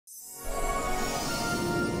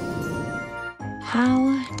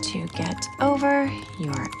How to get over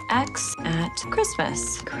your ex at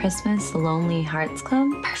Christmas. Christmas Lonely Hearts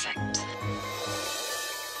Club. Perfect.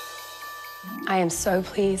 I am so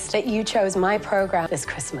pleased that you chose my program this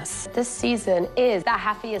Christmas. This season is the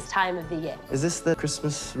happiest time of the year. Is this the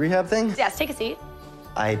Christmas rehab thing? Yes, take a seat.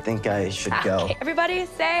 I think I should go. Okay, everybody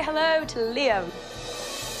say hello to Liam.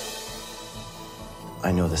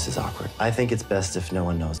 I know this is awkward. I think it's best if no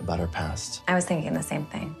one knows about our past. I was thinking the same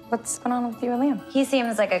thing. What's going on with you and Liam? He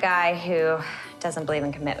seems like a guy who doesn't believe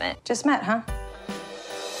in commitment. Just met, huh?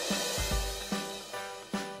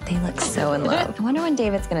 They look so in love. I wonder when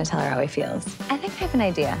David's gonna tell her how he feels. I think I have an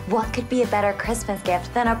idea. What could be a better Christmas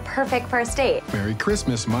gift than a perfect first date? Merry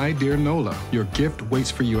Christmas, my dear Nola. Your gift waits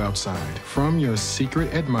for you outside from your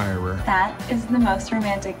secret admirer. That is the most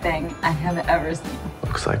romantic thing I have ever seen.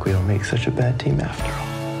 Looks like we don't make such a bad team after all.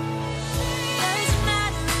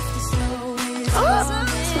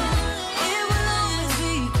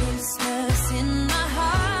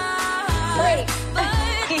 Great.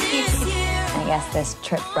 I guess this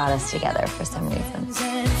trip brought us together for some reason.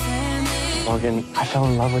 Morgan, I fell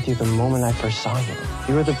in love with you the moment I first saw you.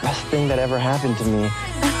 You were the best thing that ever happened to me.